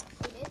today.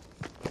 He did?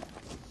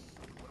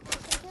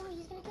 He's gonna kill me.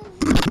 He's gonna kill me.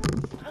 He's gonna kill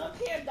me. I don't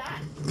care,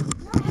 die.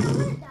 No, I don't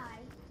want to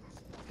die.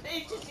 They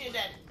just your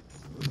daddy.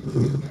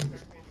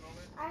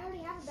 I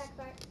already have a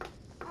backpack.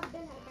 I've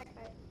been had a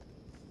backpack.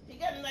 He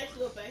got a nice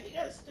little bag. He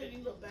got a sturdy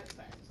little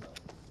backpack. So.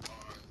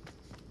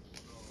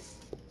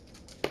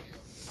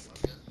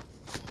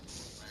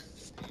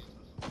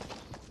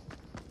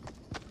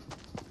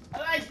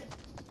 Elijah,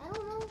 I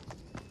don't know.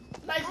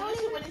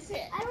 listen what he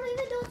said. I don't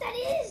even know what that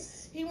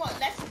is. He wants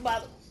Lexus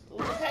bottles.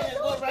 The kind that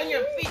go around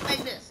your feet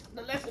like this.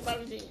 The Lexus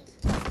bottom jeans.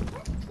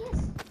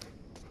 Yes.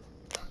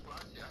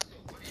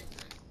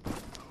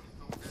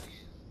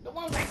 The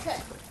ones I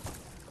cut.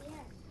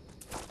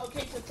 Yeah.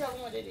 Okay, so tell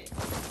him what it is.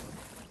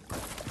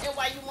 And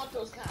why you want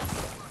those kinds.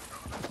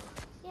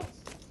 Yes.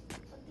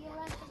 But the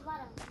elastic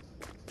bottom.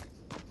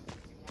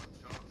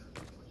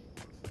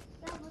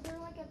 No, but they're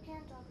like a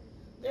pant topper.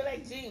 They're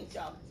like jeans,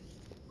 y'all.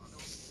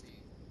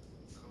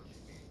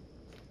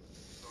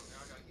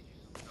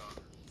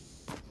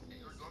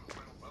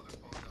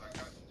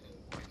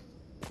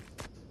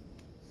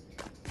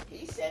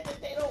 He said that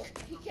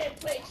he can't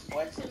play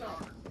sports in them.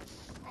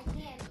 I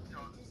can.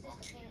 It's just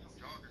the pants.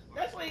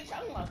 That's what he's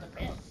talking about, the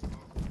pants.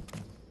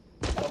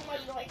 Tell him why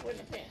you don't like wearing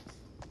the pants.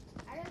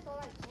 I just don't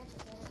like pants.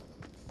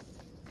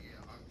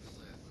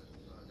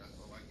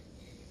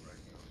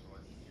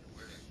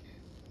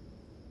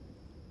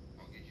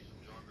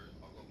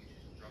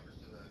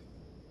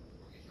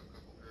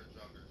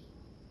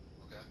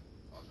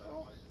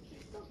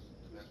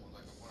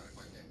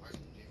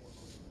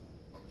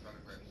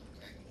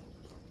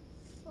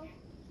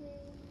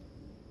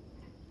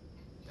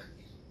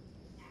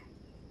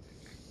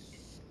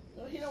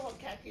 No, he don't want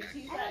khakis.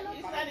 He's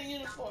not in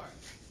uniform.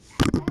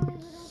 I don't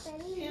even know what that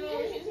is. You know,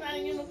 he's not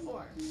in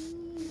uniform.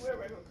 He wear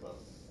regular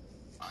clothes.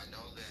 I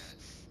know that.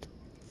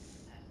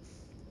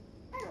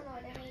 I don't know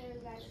what any of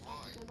you guys are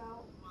talking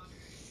about.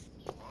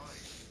 Why?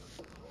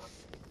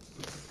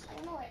 I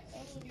don't know what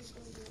any of you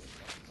things do.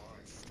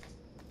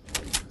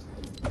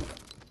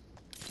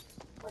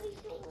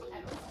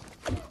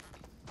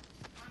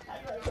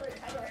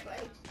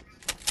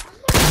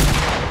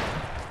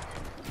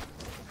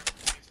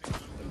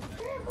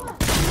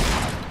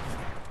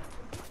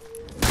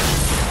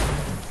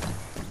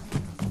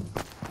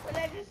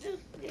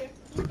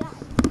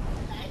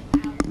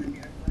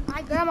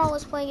 grandma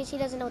was playing and she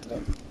doesn't know what to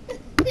do.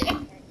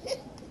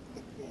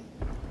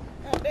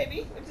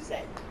 Baby, what you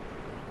say?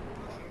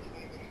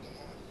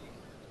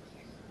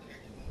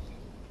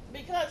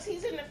 Because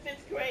he's in the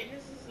 5th grade,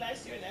 this is his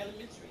last year in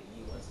elementary.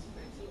 He wants to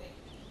graduate.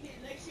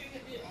 Next year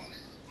he'll be.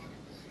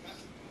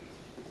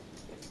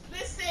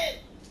 Listen,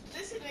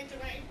 Nathan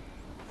Ray.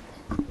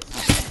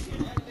 Last year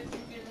in elementary,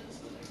 he'll be in middle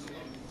school next year.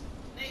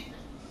 Nathan.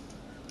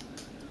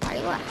 Are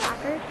you a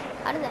hacker?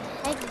 How did the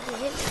heck did you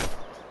hit me?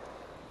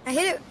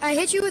 I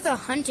hit you with a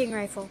hunting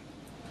rifle.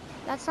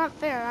 That's not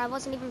fair. I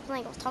wasn't even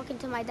playing. I was talking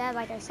to my dad,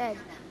 like I said.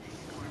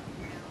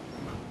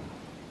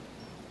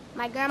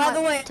 My grandma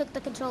took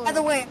the controller. By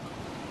the way,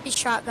 a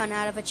shotgun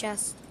out of a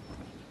chest.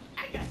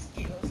 I got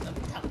skills. Let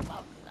me talk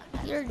about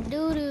that. You're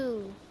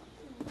doo-doo.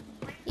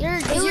 You're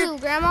doo-doo,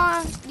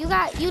 Grandma. You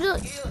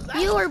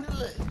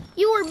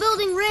were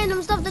building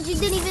random stuff that you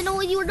didn't even know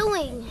what you were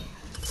doing.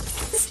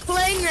 Just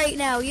playing right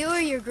now. You or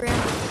your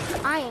grandma?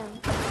 I am.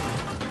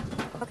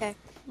 Okay.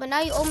 But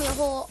now you owe me a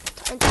whole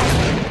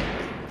entire.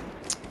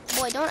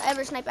 Boy, don't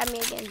ever snipe at me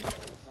again.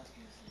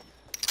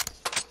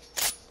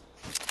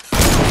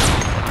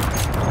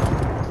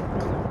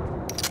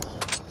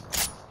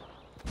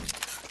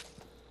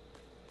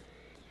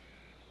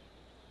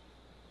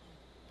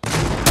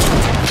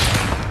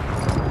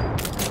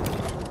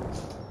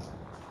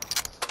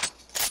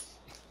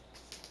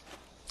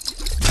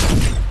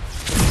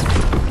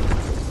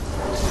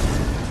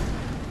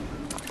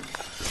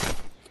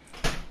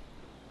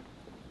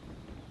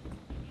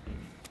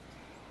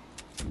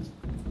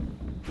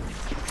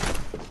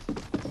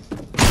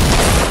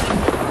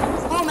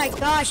 Oh my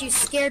gosh, you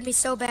scared me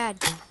so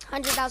bad.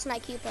 100,000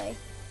 IQ play.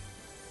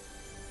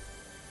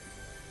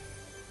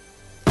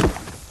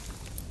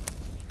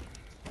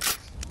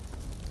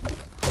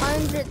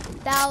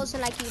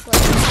 $100,000 IQ play.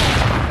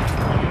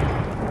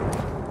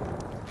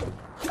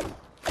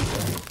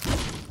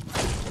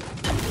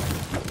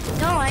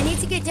 No, I need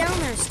to get down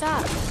there.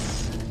 Stop.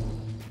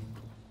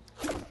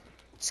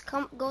 Just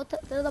go to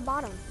the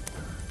bottom.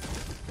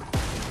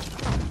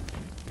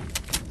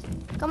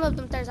 Come up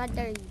them stairs, I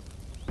dare you.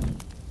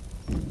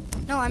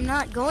 No, I'm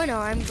not going to.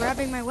 I'm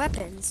grabbing my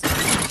weapons.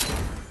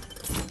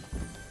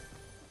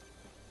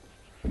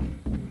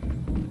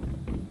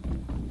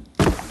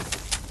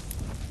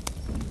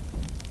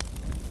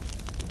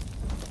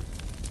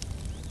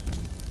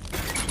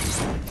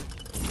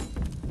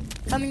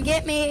 Come and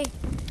get me.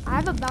 I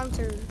have a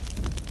bouncer.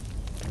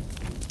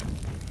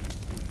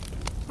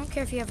 I don't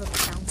care if you have a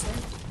bouncer.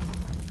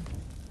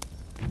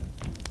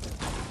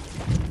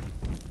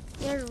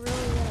 You're really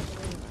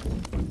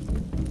good.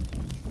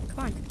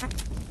 Come on.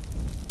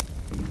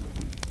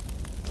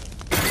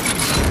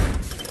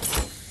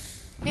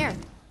 Here.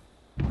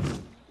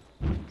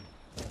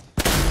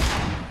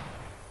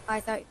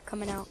 I thought you were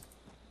coming out.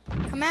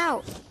 Come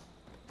out.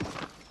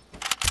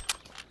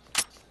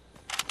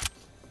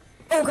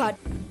 Oh God.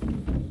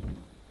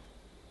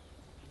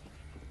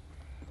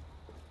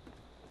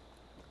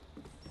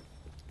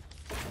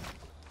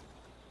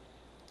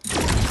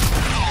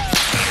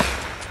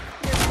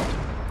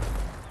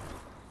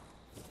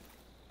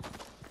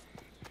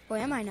 Where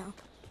am I now?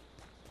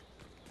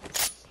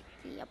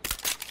 Yep.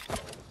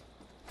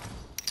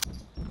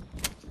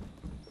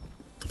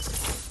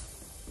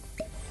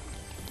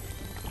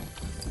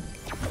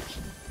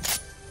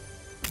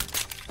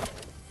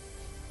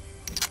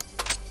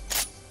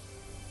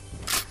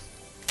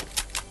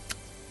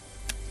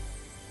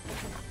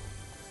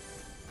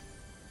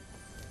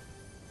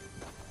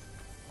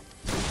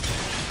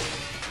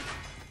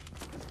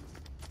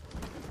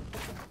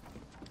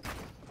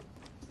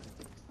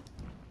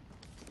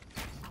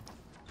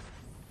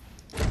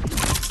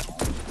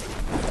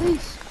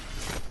 Peace.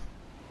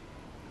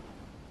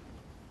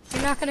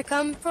 You're not gonna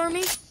come for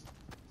me?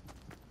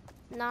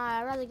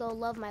 Nah, I'd rather go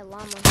love my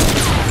llama.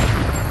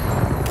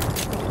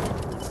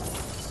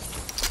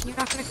 You're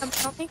not gonna come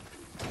help me?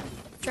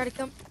 Try to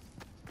come.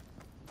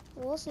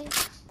 We'll see.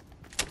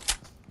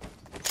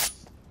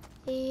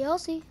 You'll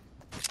see.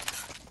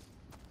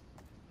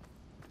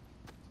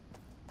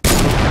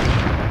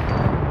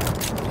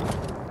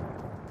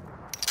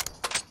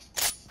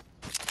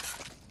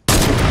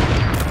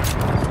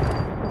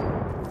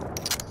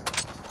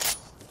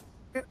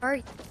 Where are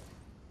you?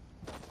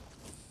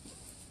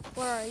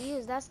 Where are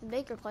you? That's the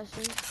bigger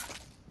question.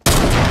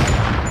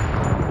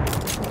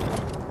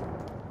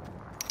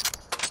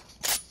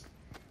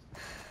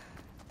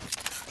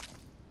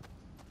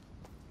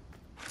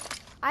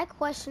 I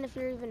question if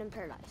you're even in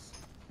paradise.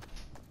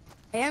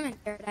 I am in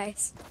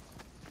paradise.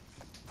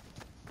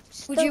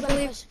 Still Would you gonna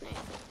believe? question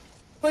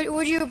it.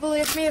 Would you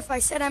believe me if I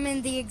said I'm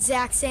in the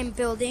exact same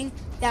building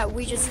that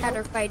we just had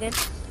our fight in?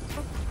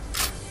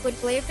 Would you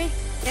believe me?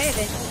 Okay,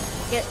 then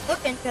get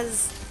looking,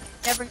 because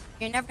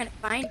you're never gonna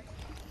find.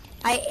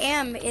 I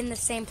am in the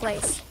same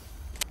place.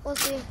 We'll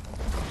see.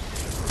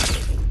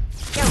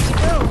 Yeah, we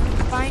will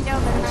find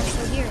out that I'm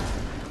actually here.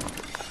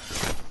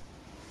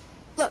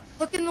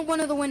 Look in one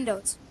of the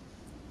windows.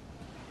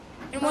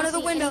 In one of the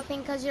windows.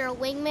 Anything because you're a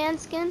wingman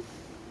skin?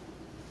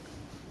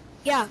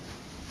 Yeah.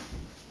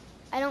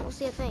 I don't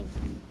see a thing.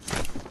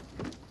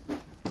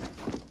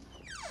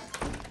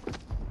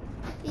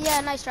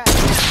 Yeah, nice try.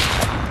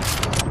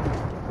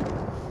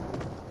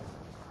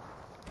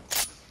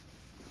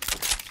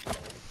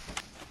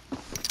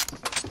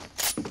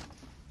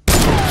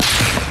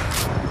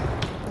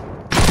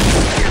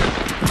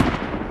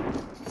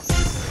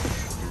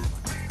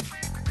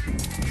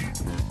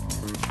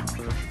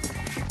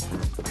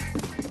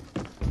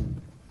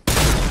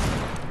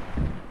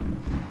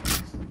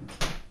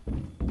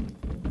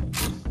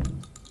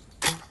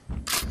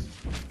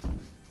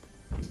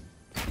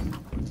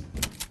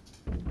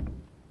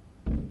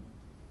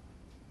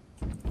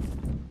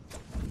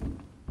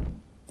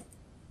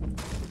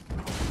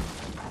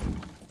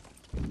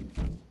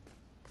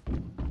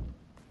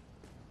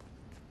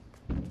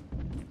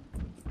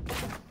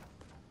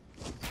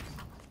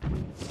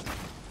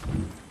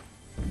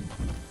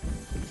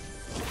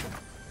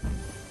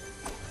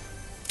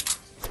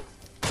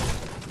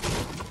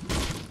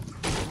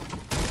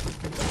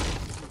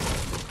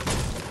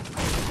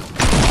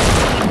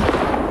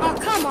 Oh,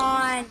 come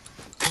on.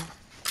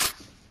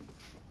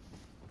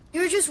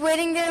 You were just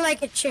waiting there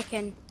like a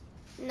chicken.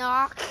 No,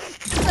 I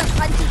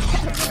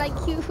just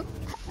like you.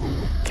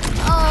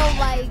 Oh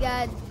my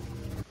god.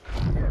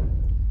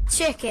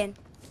 Chicken.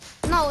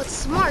 No, it's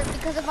smart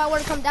because if I were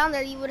to come down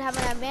there, you would have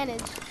an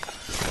advantage.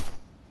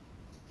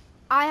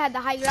 I had the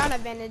high ground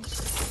advantage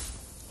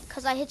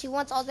because I hit you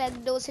once. All I had to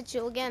do was hit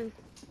you again.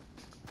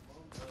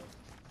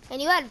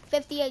 And you had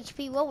 50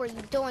 HP. What were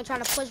you doing?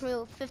 Trying to push me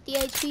with 50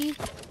 HP?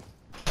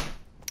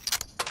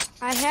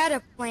 I had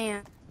a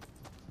plan.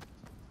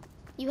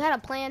 You had a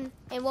plan,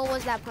 and what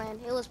was that plan?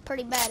 It was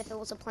pretty bad if it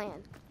was a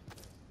plan.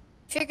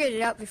 Figured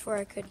it out before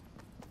I could.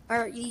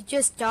 Or you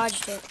just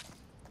dodged it.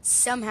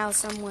 Somehow,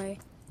 some way.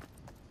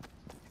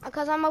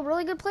 Because I'm a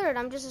really good player, and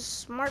I'm just a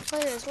smart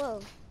player as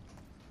well.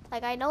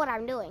 Like, I know what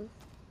I'm doing.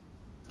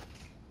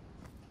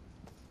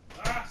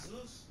 Ah,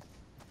 Zeus.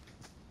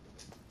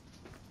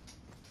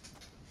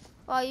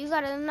 Well, you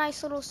got a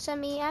nice little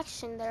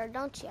semi-action there,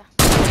 don't you?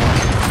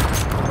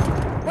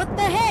 What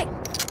the heck?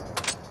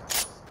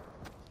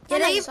 I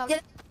know you Did saw me.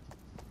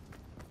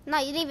 No,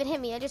 you didn't even hit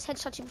me. I just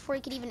headshot you before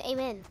you could even aim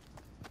in.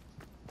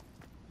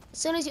 As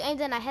soon as you aimed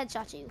in, I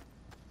headshot you.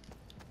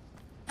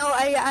 No,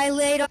 I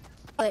laid off.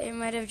 It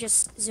might have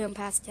just zoomed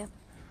past you.